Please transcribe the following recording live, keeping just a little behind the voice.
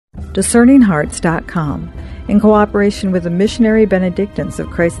DiscerningHearts.com, in cooperation with the Missionary Benedictines of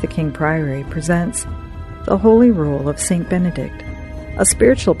Christ the King Priory, presents The Holy Rule of St. Benedict, a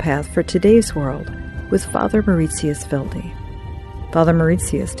spiritual path for today's world, with Father Mauritius Wilde. Father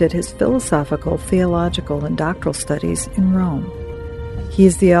Mauritius did his philosophical, theological, and doctoral studies in Rome. He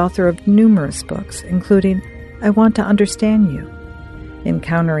is the author of numerous books, including I Want to Understand You,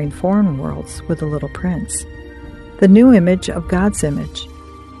 Encountering Foreign Worlds with the Little Prince, The New Image of God's Image,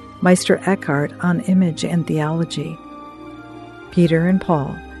 Meister Eckhart on Image and Theology, Peter and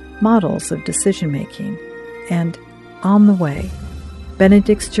Paul, Models of Decision-Making, and On the Way,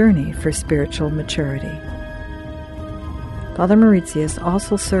 Benedict's Journey for Spiritual Maturity. Father Mauritius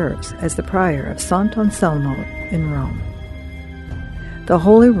also serves as the prior of Sant'Anselmo in Rome. The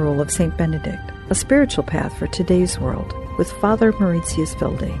Holy Rule of St. Benedict, a spiritual path for today's world, with Father Mauritius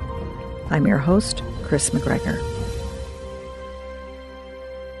Wilde. I'm your host, Chris McGregor.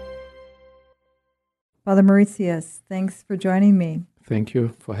 Father Mauritius, thanks for joining me. Thank you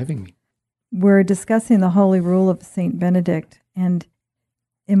for having me. We're discussing the Holy Rule of St. Benedict, and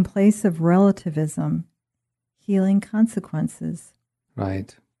in place of relativism, healing consequences.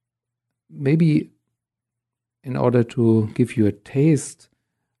 Right. Maybe in order to give you a taste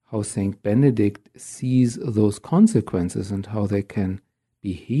how St. Benedict sees those consequences and how they can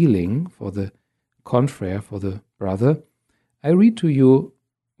be healing for the confrere, for the brother, I read to you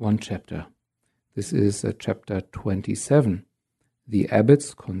one chapter. This is chapter 27, The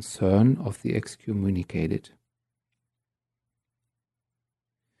Abbot's Concern of the Excommunicated.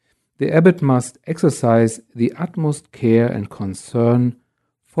 The abbot must exercise the utmost care and concern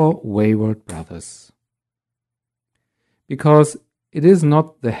for wayward brothers, because it is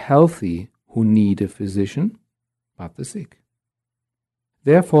not the healthy who need a physician, but the sick.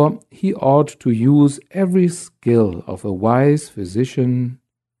 Therefore, he ought to use every skill of a wise physician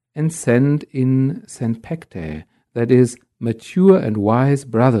and send in Sempectae, that is, mature and wise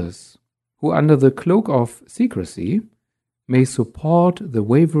brothers, who under the cloak of secrecy may support the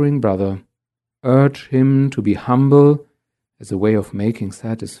wavering brother, urge him to be humble as a way of making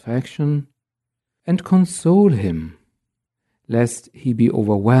satisfaction, and console him, lest he be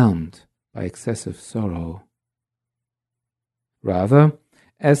overwhelmed by excessive sorrow. Rather,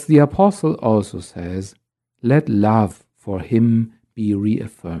 as the Apostle also says, let love for him be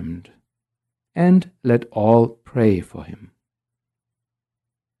reaffirmed, and let all pray for him.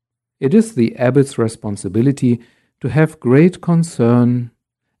 It is the abbot's responsibility to have great concern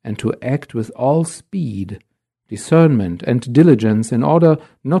and to act with all speed, discernment, and diligence in order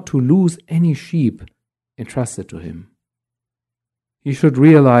not to lose any sheep entrusted to him. He should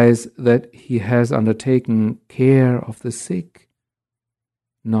realize that he has undertaken care of the sick,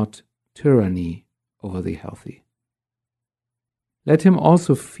 not tyranny over the healthy. Let him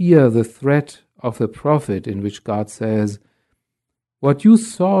also fear the threat of the prophet, in which God says, "What you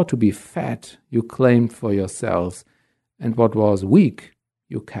saw to be fat you claimed for yourselves, and what was weak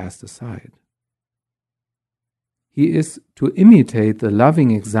you cast aside." He is to imitate the loving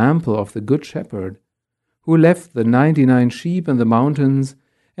example of the Good Shepherd, who left the 99 sheep in the mountains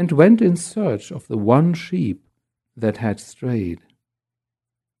and went in search of the one sheep that had strayed.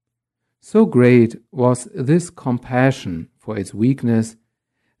 So great was this compassion for its weakness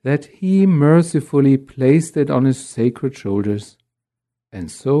that he mercifully placed it on his sacred shoulders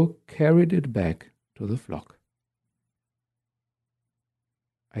and so carried it back to the flock.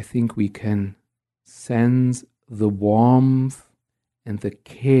 I think we can sense the warmth and the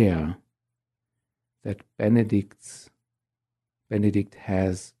care that Benedict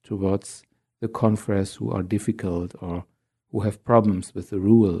has towards the confreres who are difficult or who have problems with the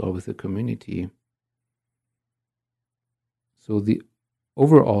rule or with the community. So the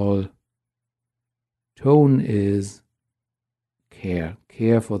overall tone is care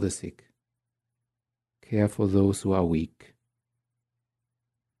for the sick, care for those who are weak.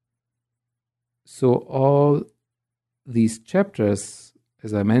 So all these chapters,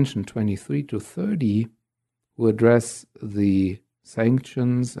 as I mentioned, 23 to 30, who address the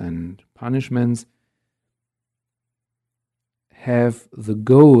sanctions and punishments, have the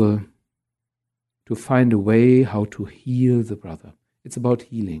goal to find a way how to heal the brother. It's about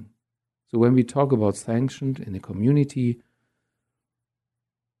healing. So when we talk about sanctioned in a community,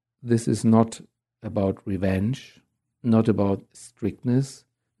 this is not about revenge, not about strictness,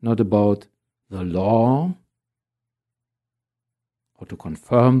 not about the law, or to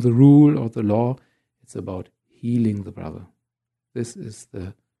confirm the rule or the law. It's about healing the brother. This is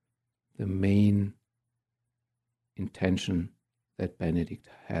the main intention that Benedict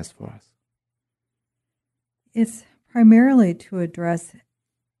has for us. It's primarily to address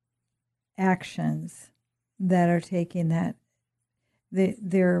actions that are taking that,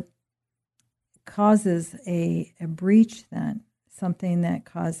 there causes a breach then, something that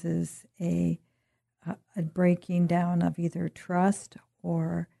causes a breaking down of either trust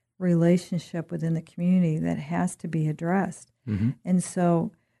or relationship within the community that has to be addressed. Mm-hmm. And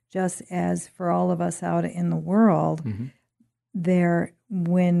so just as for all of us out in the world, Mm-hmm.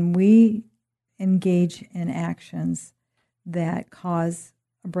 when we engage in actions that cause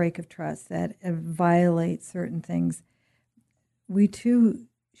a break of trust, that violate certain things, we too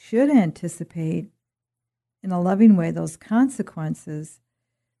should anticipate in a loving way those consequences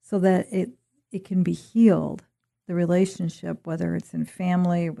so that it can be healed. The relationship, whether it's in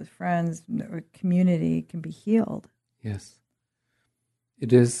family or with friends or community, can be healed. Yes.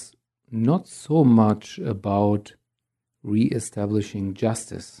 It is not so much about re-establishing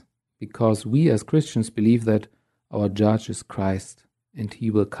justice, because we as Christians believe that our judge is Christ and he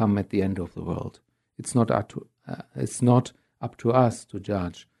will come at the end of the world. It's not up to us to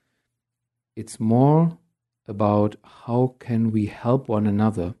judge. It's more about how can we help one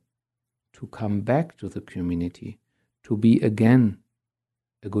another to come back to the community, to be again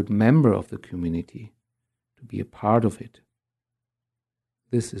a good member of the community, to be a part of it.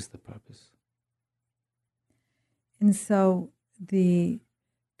 This is the purpose. And so the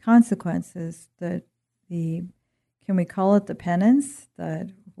consequences, can we call it the penance,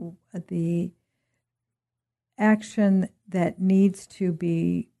 the action that needs to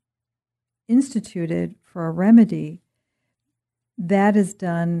be instituted for a remedy, that is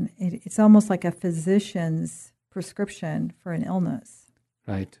done, it's almost like a physician's prescription for an illness.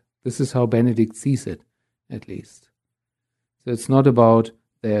 Right. This is how Benedict sees it, at least. So it's not about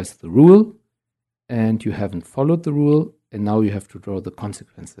there's the rule and you haven't followed the rule and now you have to draw the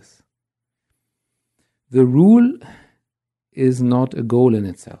consequences. The rule is not a goal in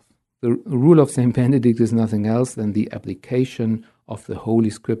itself. The rule of St. Benedict is nothing else than the application of the Holy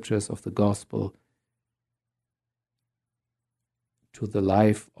Scriptures of the Gospel to the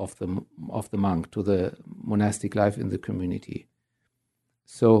life of the monk, to the monastic life in the community.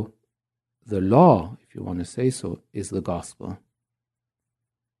 So the law, if you want to say so, is the Gospel.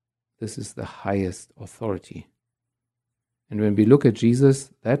 This is the highest authority. And when we look at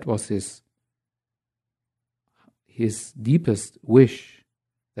Jesus, that was his deepest wish,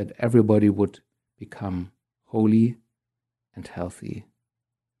 that everybody would become holy and healthy.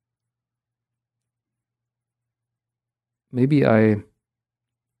 Maybe I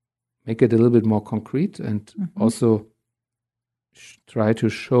make it a little bit more concrete and also try to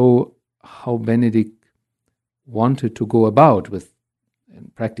show how Benedict wanted to go about with,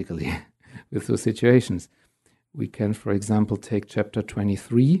 and practically, with those situations. We can, for example, take chapter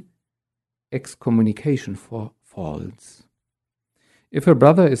 23, excommunication for faults. If a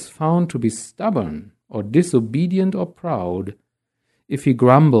brother is found to be stubborn or disobedient or proud, if he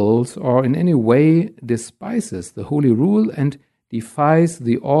grumbles or in any way despises the holy rule and defies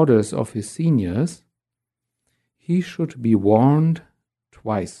the orders of his seniors, he should be warned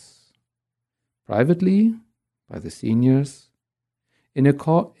twice, privately by the seniors, in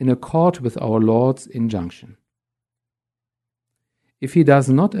accord with our Lord's injunction. If he does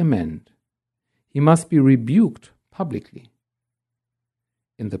not amend, he must be rebuked publicly,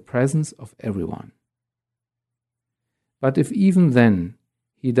 in the presence of everyone. But if even then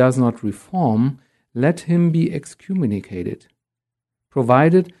he does not reform, let him be excommunicated,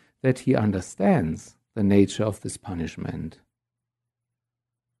 provided that he understands the nature of this punishment.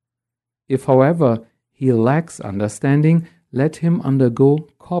 If, however, he lacks understanding, let him undergo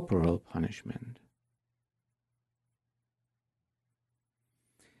corporal punishment.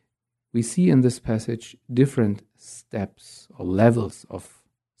 We see in this passage different steps or levels of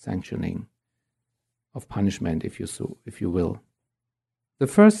sanctioning, of punishment, if you will. The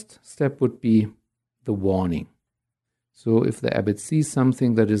first step would be the warning. So if the abbot sees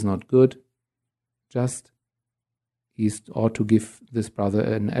something that is not good, he ought to give this brother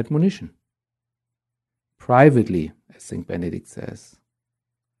an admonition. Privately, as St. Benedict says,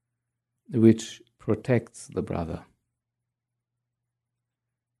 which protects the brother.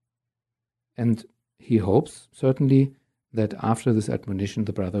 And he hopes, certainly, that after this admonition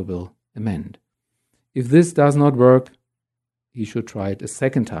the brother will amend. If this does not work, he should try it a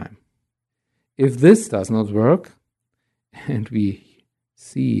second time. If this does not work, and we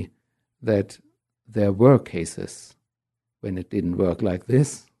see that there were cases when it didn't work like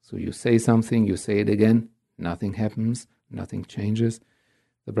this, so you say something, you say it again, nothing happens, nothing changes,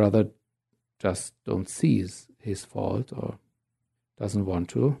 the brother just don't see his fault or doesn't want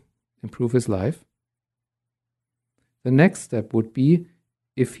to improve his life. The next step would be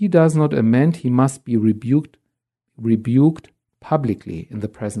if he does not amend, he must be rebuked publicly in the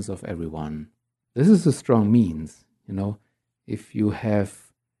presence of everyone. This is a strong means, if you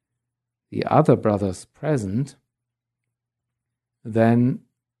have the other brothers present, then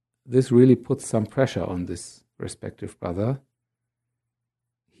this really puts some pressure on this respective brother.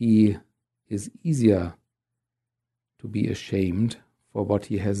 He is easier to be ashamed for what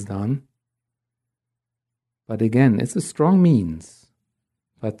he has done. But again, it's a strong means.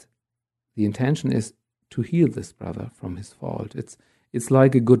 But the intention is to heal this brother from his fault. It's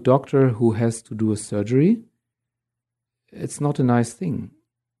like a good doctor who has to do a surgery. It's not a nice thing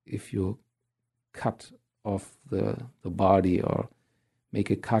if you cut off the body or make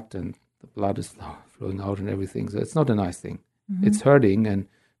a cut and the blood is flowing out and everything. So it's not a nice thing. Mm-hmm. It's hurting, and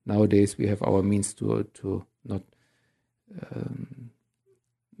nowadays we have our means to not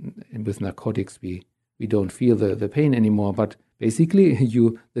and with narcotics we don't feel the pain anymore. But basically,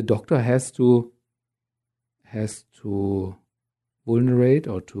 the doctor has to vulnerate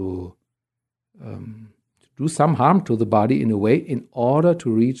or to do some harm to the body in a way in order to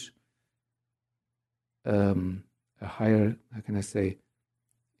reach a higher,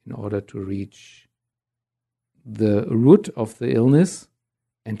 in order to reach the root of the illness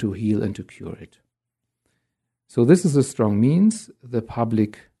and to heal and to cure it. So this is a strong means, the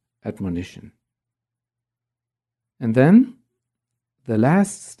public admonition. And then the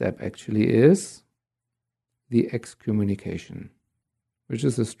last step actually is the excommunication, which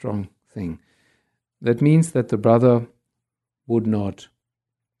is a strong thing. That means that the brother would not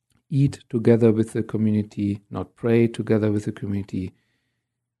eat together with the community, not pray together with the community,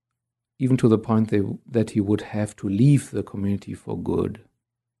 even to the point that he would have to leave the community for good.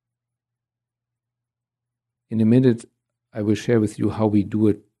 In a minute, I will share with you how we do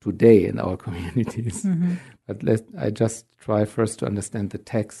it today in our communities. Mm-hmm. But I just try first to understand the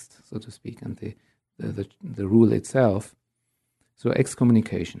text, so to speak, and the rule itself. So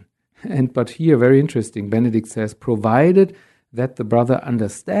excommunication. But here, very interesting, Benedict says, provided that the brother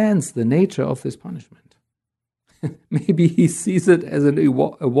understands the nature of this punishment. Maybe he sees it as an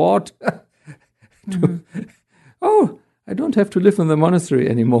award. Oh, I don't have to live in the monastery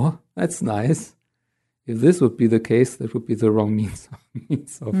anymore. That's nice. If this would be the case, that would be the wrong means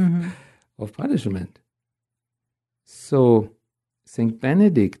of punishment. So Saint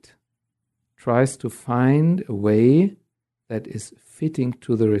Benedict tries to find a way that is fitting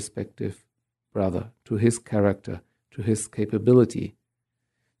to the respective brother, to his character, to his capability.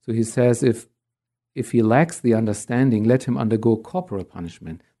 So he says, if he lacks the understanding, let him undergo corporal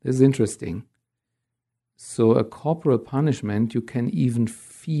punishment. This is interesting. So a corporal punishment, you can even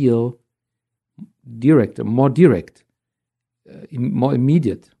feel more direct, more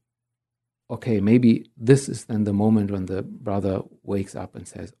immediate. Okay, maybe this is then the moment when the brother wakes up and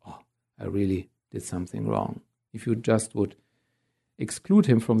says, oh, I really did something wrong. If you just would exclude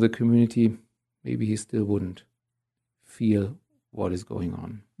him from the community, maybe he still wouldn't feel what is going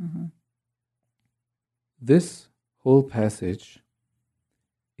on. Mm-hmm. This whole passage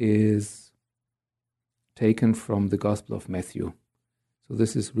is taken from the Gospel of Matthew. So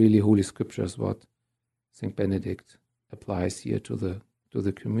this is really Holy Scriptures, what St. Benedict applies here to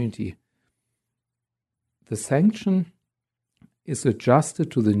the community. The sanction is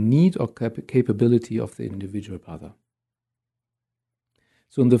adjusted to the need or capability of the individual brother.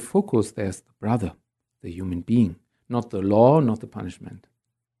 So in the focus, there's the brother, the human being, not the law, not the punishment.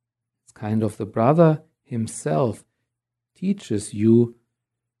 It's kind of the brother himself teaches you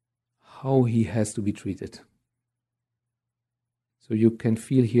how he has to be treated. So you can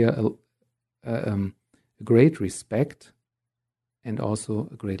feel here a great respect and also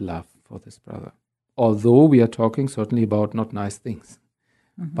a great love for this brother. Although we are talking certainly about not nice things.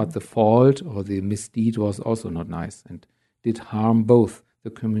 Mm-hmm. But the fault or the misdeed was also not nice and did harm both the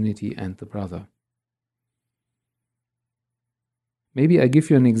community and the brother. Maybe I give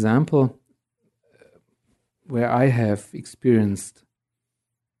you an example where I have experienced,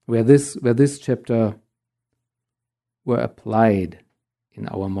 where this chapter were applied in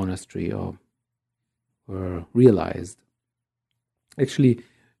our monastery or were realized. Actually,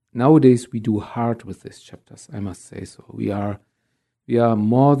 nowadays we do hard with these chapters, I must say so. We are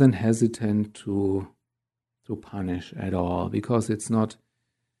more than hesitant to punish at all, because it's not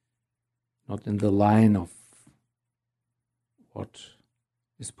in the line of what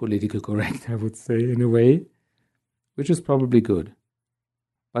is politically correct, I would say, in a way, which is probably good.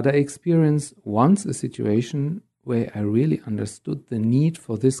 But I experienced once a situation where I really understood the need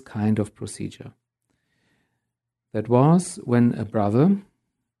for this kind of procedure. That was when a brother,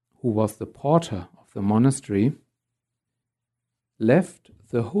 who was the porter of the monastery, left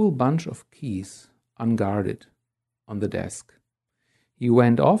the whole bunch of keys unguarded on the desk. He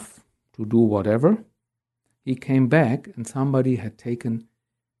went off to do whatever. He came back and somebody had taken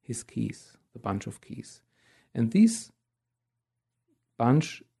his keys, the bunch of keys. And this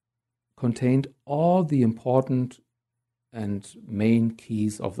bunch contained all the important and main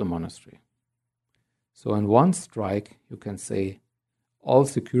keys of the monastery. So in one strike, you can say all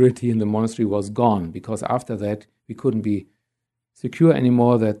security in the monastery was gone, because after that we couldn't be secure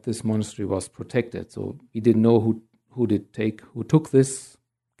anymore that this monastery was protected. So we didn't know who took this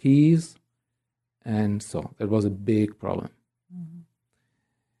keys, and so that was a big problem.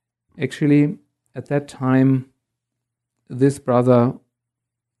 Mm-hmm. Actually, at that time, this brother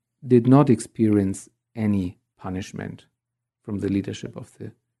did not experience any punishment from the leadership of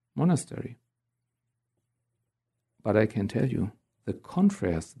the monastery. But I can tell you, the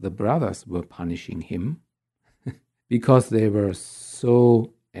confreres, the brothers, were punishing him because they were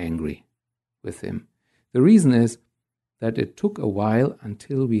so angry with him. The reason is that it took a while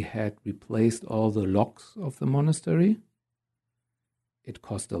until we had replaced all the locks of the monastery. It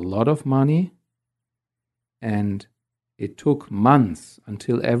cost a lot of money, and it took months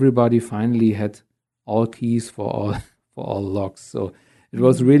until everybody finally had all keys for all locks. So it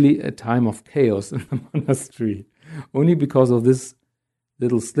was really a time of chaos in the monastery, only because of this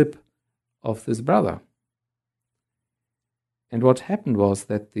little slip of this brother. And what happened was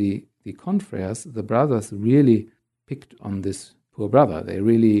that the confreres, the brothers, really picked on this poor brother. They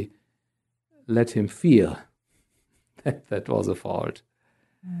really let him feel that was a fault,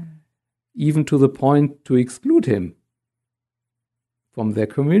 even to the point to exclude him from their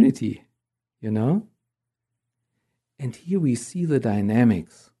community, And here we see the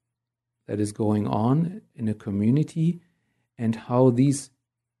dynamics that is going on in a community, and how these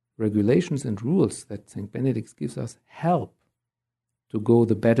regulations and rules that St. Benedict gives us help to go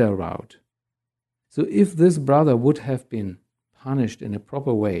the better route. So if this brother would have been punished in a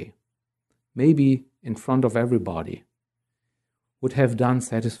proper way, maybe in front of everybody, would have done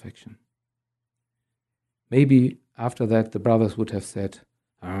satisfaction. Maybe after that the brothers would have said,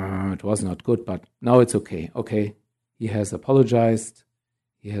 it was not good, but now it's okay. Okay, he has apologized,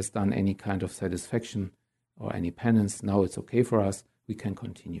 he has done any kind of satisfaction or any penance, now it's okay for us, we can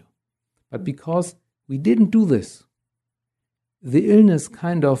continue. But because we didn't do this, the illness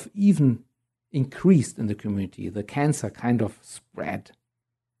kind of even increased in the community. The cancer kind of spread,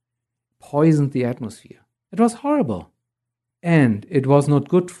 poisoned the atmosphere. It was horrible. And it was not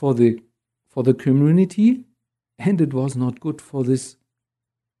good for the community, and it was not good for this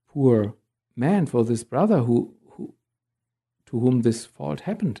poor man, for this brother to whom this fault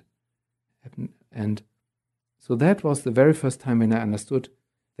happened. And so that was the very first time when I understood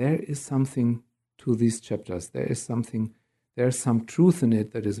there is something to these chapters. There's some truth in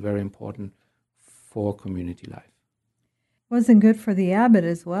it that is very important for community life. Wasn't good for the abbot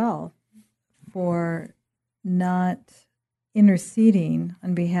as well, for not interceding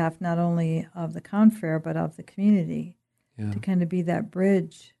on behalf not only of the confrere but of the community, to kind of be that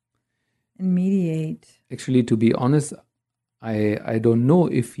bridge and mediate. Actually, to be honest, I don't know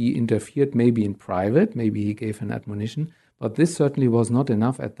if he interfered maybe in private, maybe he gave an admonition, but this certainly was not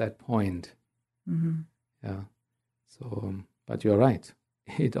enough at that point. Mm-hmm. Yeah. So, but you're right.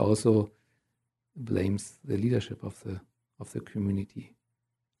 It also blames the leadership of the community.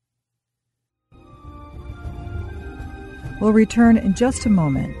 We'll return in just a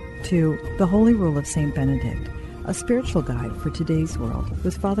moment to The Holy Rule of St. Benedict, a spiritual guide for today's world,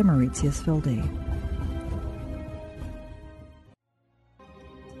 with Father Mauritius Wilde.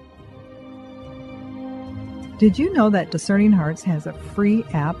 Did you know that Discerning Hearts has a free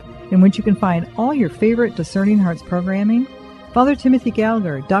app in which you can find all your favorite Discerning Hearts programming? Father Timothy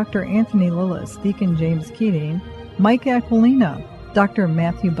Gallagher, Dr. Anthony Lillis, Deacon James Keating, Mike Aquilina, Dr.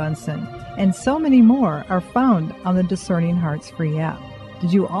 Matthew Bunson, and so many more are found on the Discerning Hearts free app.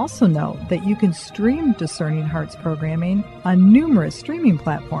 Did you also know that you can stream Discerning Hearts programming on numerous streaming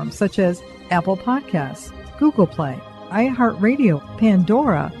platforms such as Apple Podcasts, Google Play, iHeartRadio,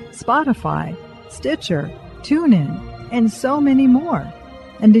 Pandora, Spotify, Stitcher, TuneIn, and so many more?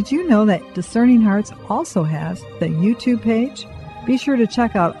 And did you know that Discerning Hearts also has the YouTube page? Be sure to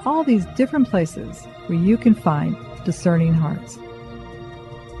check out all these different places where you can find Discerning Hearts.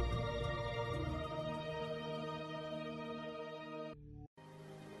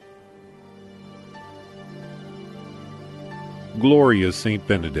 Glorious Saint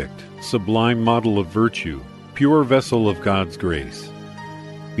Benedict, sublime model of virtue, pure vessel of God's grace,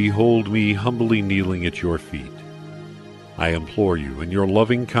 behold me humbly kneeling at your feet. I implore you in your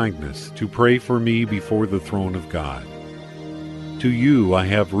loving kindness to pray for me before the throne of God, To you I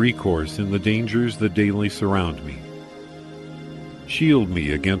have recourse in the dangers that daily surround me. Shield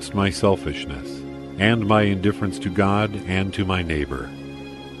me against my selfishness and my indifference to God and to my neighbor.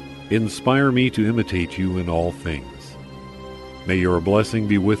 Inspire me to imitate you in all things. May your blessing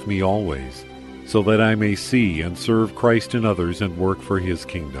be with me always, so that I may see and serve Christ in others and work for his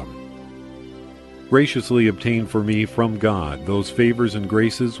kingdom. Graciously obtain for me from God those favors and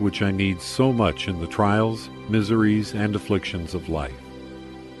graces which I need so much in the trials, miseries, and afflictions of life.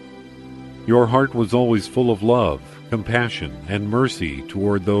 Your heart was always full of love, compassion, and mercy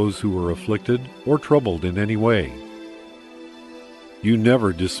toward those who were afflicted or troubled in any way. You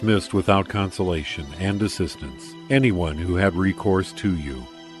never dismissed without consolation and assistance anyone who had recourse to you.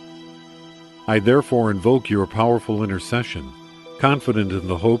 I therefore invoke your powerful intercession, confident in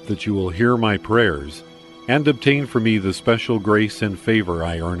the hope that you will hear my prayers and obtain for me the special grace and favor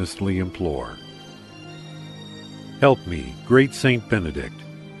I earnestly implore. Help me, great Saint Benedict,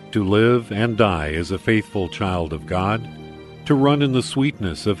 to live and die as a faithful child of God, to run in the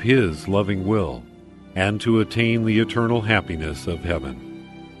sweetness of his loving will, and to attain the eternal happiness of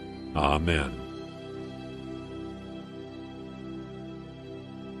heaven. Amen.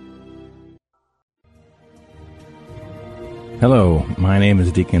 Hello, my name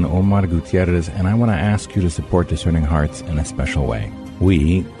is Deacon Omar Gutierrez, and I want to ask you to support Discerning Hearts in a special way.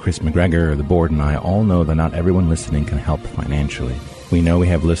 We, Chris McGregor, the board, and I all know that not everyone listening can help financially. We know we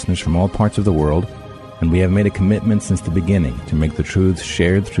have listeners from all parts of the world, and we have made a commitment since the beginning to make the truths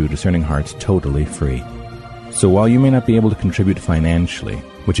shared through Discerning Hearts totally free. So while you may not be able to contribute financially,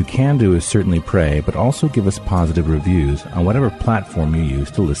 what you can do is certainly pray, but also give us positive reviews on whatever platform you use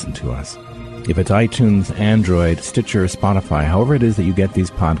to listen to us. If it's iTunes, Android, Stitcher, Spotify, however it is that you get these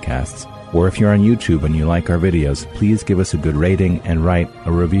podcasts, or if you're on YouTube and you like our videos, please give us a good rating and write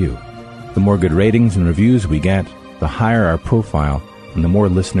a review. The more good ratings and reviews we get, the higher our profile, and the more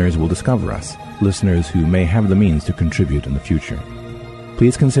listeners will discover us, listeners who may have the means to contribute in the future.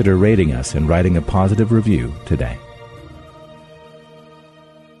 Please consider rating us and writing a positive review today.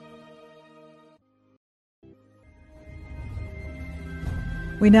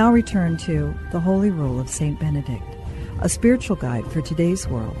 We now return to The Holy Rule of St. Benedict, a spiritual guide for today's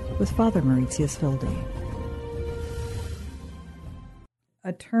world with Father Mauritius Filde.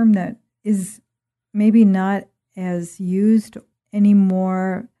 A term that is maybe not as used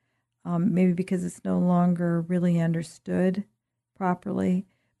anymore, maybe because it's no longer really understood properly,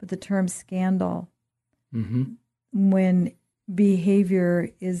 but the term scandal. Mm-hmm. When behavior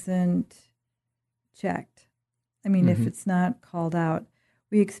isn't checked. I mean, if it's not called out.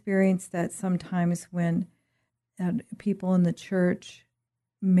 We experience that sometimes when people in the church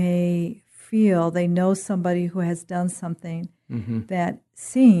may feel they know somebody who has done something that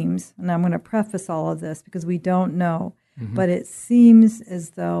seems, and I'm going to preface all of this because we don't know, but it seems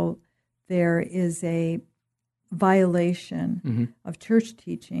as though there is a violation of church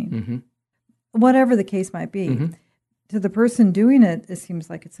teaching, whatever the case might be. To the person doing it, it seems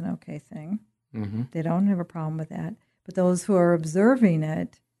like it's an okay thing. They don't have a problem with that. But those who are observing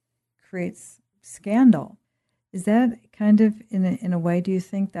it creates scandal. Is that kind of, in a way, do you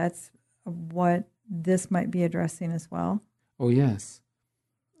think that's what this might be addressing as well? Oh, yes.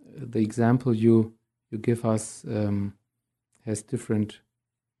 The example you give us has different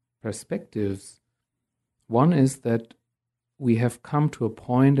perspectives. One is that we have come to a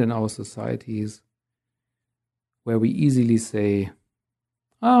point in our societies where we easily say,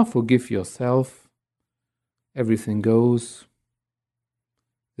 forgive yourself. Everything goes.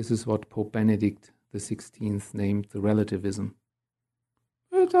 This is what Pope Benedict XVI named the relativism.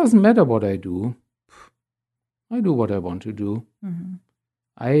 It doesn't matter what I do. I do what I want to do.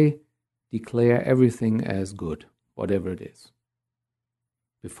 I declare everything as good, whatever it is.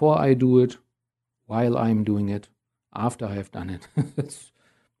 Before I do it, while I'm doing it, after I have done it.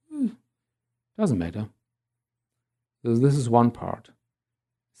 It doesn't matter. So this is one part.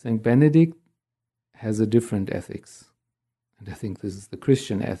 St. Benedict has a different ethics. And I think this is the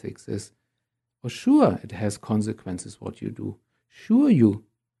Christian ethics is, sure, it has consequences what you do. Sure, you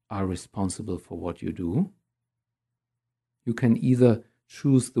are responsible for what you do. You can either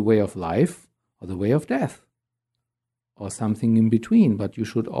choose the way of life or the way of death or something in between, but you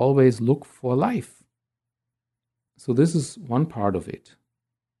should always look for life. So this is one part of it,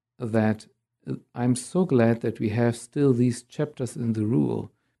 that I'm so glad that we have still these chapters in the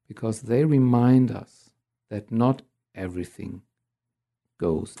rule, because they remind us that not everything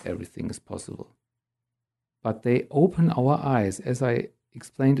goes, everything is possible. But they open our eyes, as I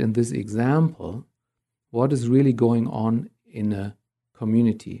explained in this example, what is really going on in a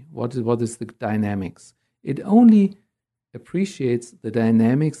community, what is the dynamics. It only appreciates the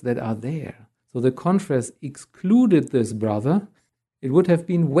dynamics that are there. So the confrères excluded this brother. It would have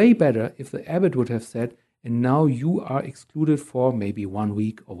been way better if the abbot would have said, and now you are excluded for maybe 1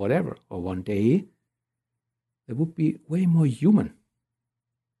 week or whatever, or 1 day. That would be way more human.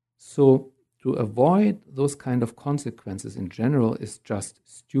 So to avoid those kind of consequences in general is just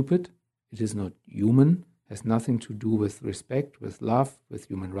stupid. It is not human, has nothing to do with respect, with love, with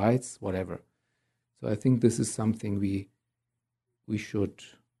human rights, whatever. So I think this is something we should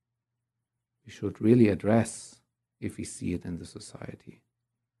really address if we see it in the society.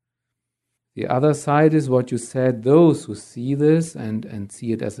 The other side is what you said, those who see this and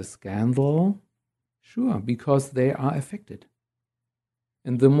see it as a scandal, sure, because they are affected.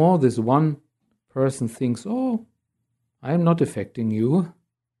 And the more this one person thinks, oh, I am not affecting you,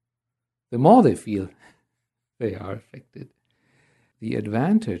 the more they feel they are affected. The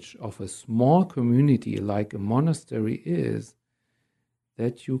advantage of a small community like a monastery is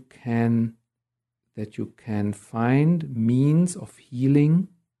that you can find means of healing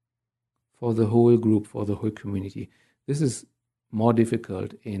for the whole group, for the whole community. This is more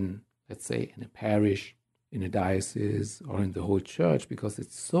difficult in, let's say, in a parish, in a diocese, or in the whole church, because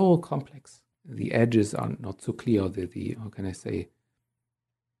it's so complex. The edges are not so clear. How can I say?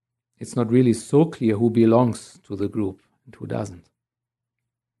 It's not really so clear who belongs to the group and who doesn't.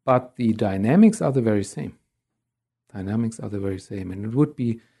 But the dynamics are the very same. And it would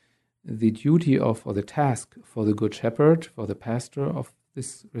be the duty of, or the task for the Good Shepherd, for the pastor of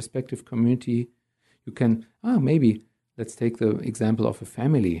this respective community. You can, maybe, let's take the example of a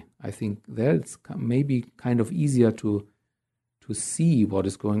family. I think there it's maybe kind of easier to see what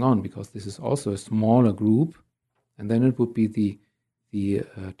is going on, because this is also a smaller group. And then it would be the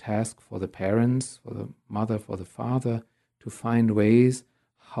task for the parents, for the mother, for the father, to find ways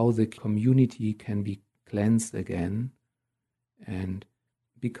how the community can be cleansed again. And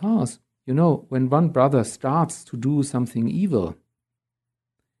because, when one brother starts to do something evil,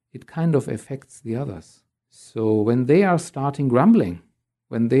 it kind of affects the others. So when they are starting grumbling,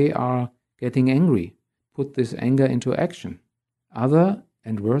 when they are getting angry, put this anger into action, other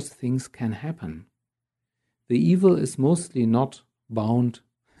and worse things can happen. The evil is mostly not bound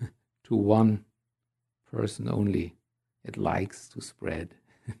to one person only. It likes to spread,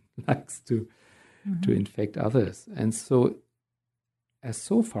 likes to infect others. And so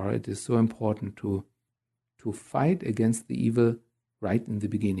far it is so important to fight against the evil right in the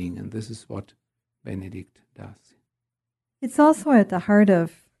beginning. And this is what Benedict does. It's also at the heart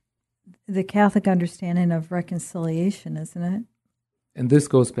of the Catholic understanding of reconciliation, isn't it? And this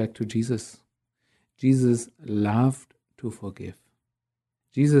goes back to Jesus. Jesus loved to forgive.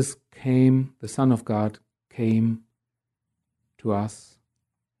 Jesus came, the Son of God came to us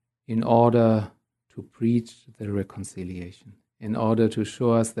in order to preach the reconciliation, in order to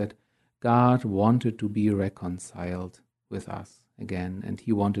show us that God wanted to be reconciled with us again, and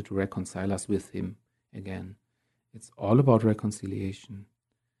He wanted to reconcile us with Him again. It's all about reconciliation.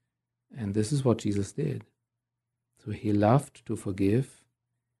 And this is what Jesus did. So He loved to forgive.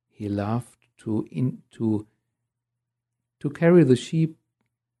 He loved to carry the sheep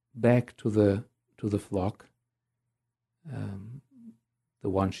back to the flock, the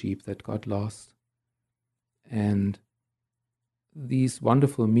one sheep that got lost. And these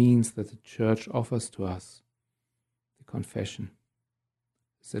wonderful means that the Church offers to us, the confession,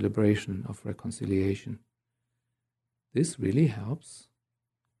 the celebration of reconciliation, this really helps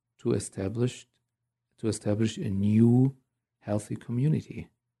to establish a new healthy community.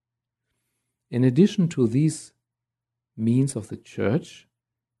 In addition to these means of the Church,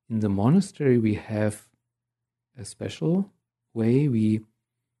 in the monastery we have a special way. We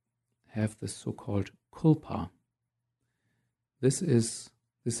have the so-called culpa. This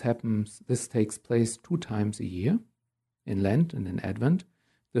takes place 2 times a year, in Lent and in Advent.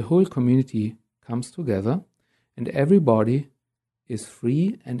 The whole community comes together, and everybody is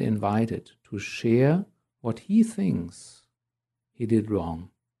free and invited to share what he thinks he did wrong,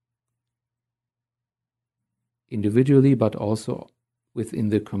 individually but also within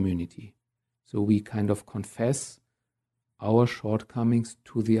the community. So we kind of confess our shortcomings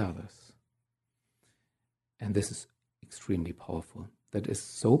to the others. And this is extremely powerful. That is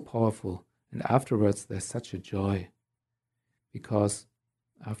so powerful. And afterwards there's such a joy, because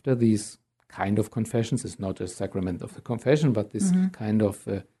after these kind of confessions, it's not a sacrament of the confession, but this kind of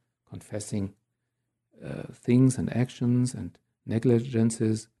confessing things and actions and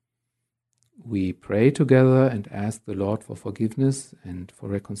negligences, we pray together and ask the Lord for forgiveness and for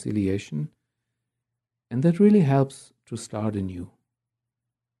reconciliation. And that really helps to start anew.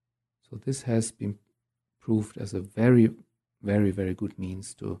 So this has been proved as a very, very, very good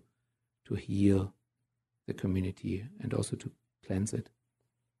means to heal the community and also to cleanse it.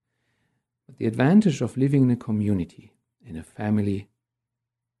 But the advantage of living in a community, in a family,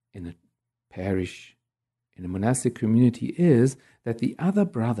 in a parish, in a monastic community is that the other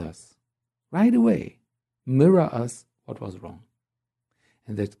brothers right away mirror us what was wrong.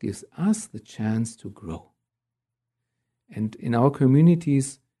 And that gives us the chance to grow. And in our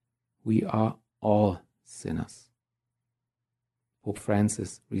communities, we are all sinners. Pope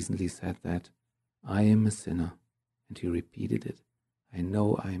Francis recently said that, I am a sinner. And he repeated it. I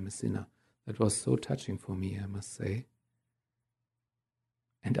know I am a sinner. That was so touching for me, I must say.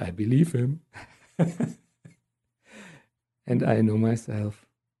 And I believe him. And I know myself.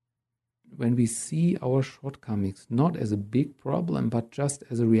 When we see our shortcomings not as a big problem, but just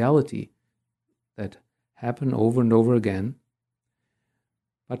as a reality that happen over and over again,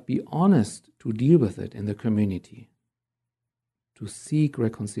 but be honest to deal with it in the community, to seek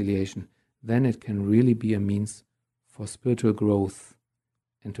reconciliation, then it can really be a means for spiritual growth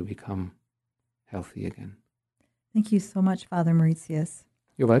and to become healthy again. Thank you so much, Father Mauritius.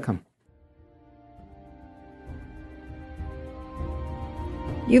 You're welcome.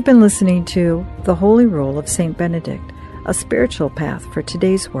 You've been listening to The Holy Rule of St. Benedict, a spiritual path for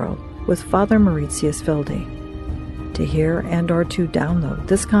today's world with Father Mauritius Wilde. To hear and or to download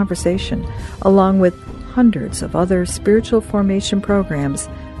this conversation, along with hundreds of other spiritual formation programs,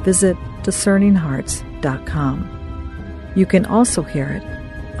 visit discerninghearts.com. You can also hear it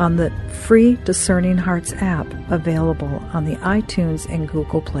on the free Discerning Hearts app available on the iTunes and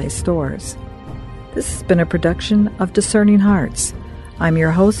Google Play stores. This has been a production of Discerning Hearts. I'm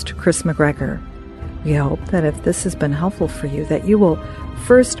your host, Chris McGregor. We hope that if this has been helpful for you, that you will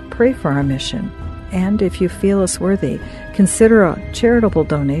first pray for our mission, and if you feel us worthy, consider a charitable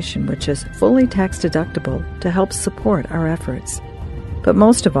donation which is fully tax deductible to help support our efforts. But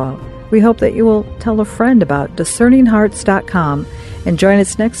most of all, we hope that you will tell a friend about discerninghearts.com and join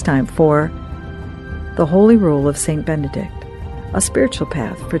us next time for The Holy Rule of St. Benedict, a spiritual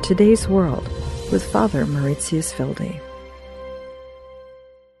path for today's world with Father Mauritius Wilde.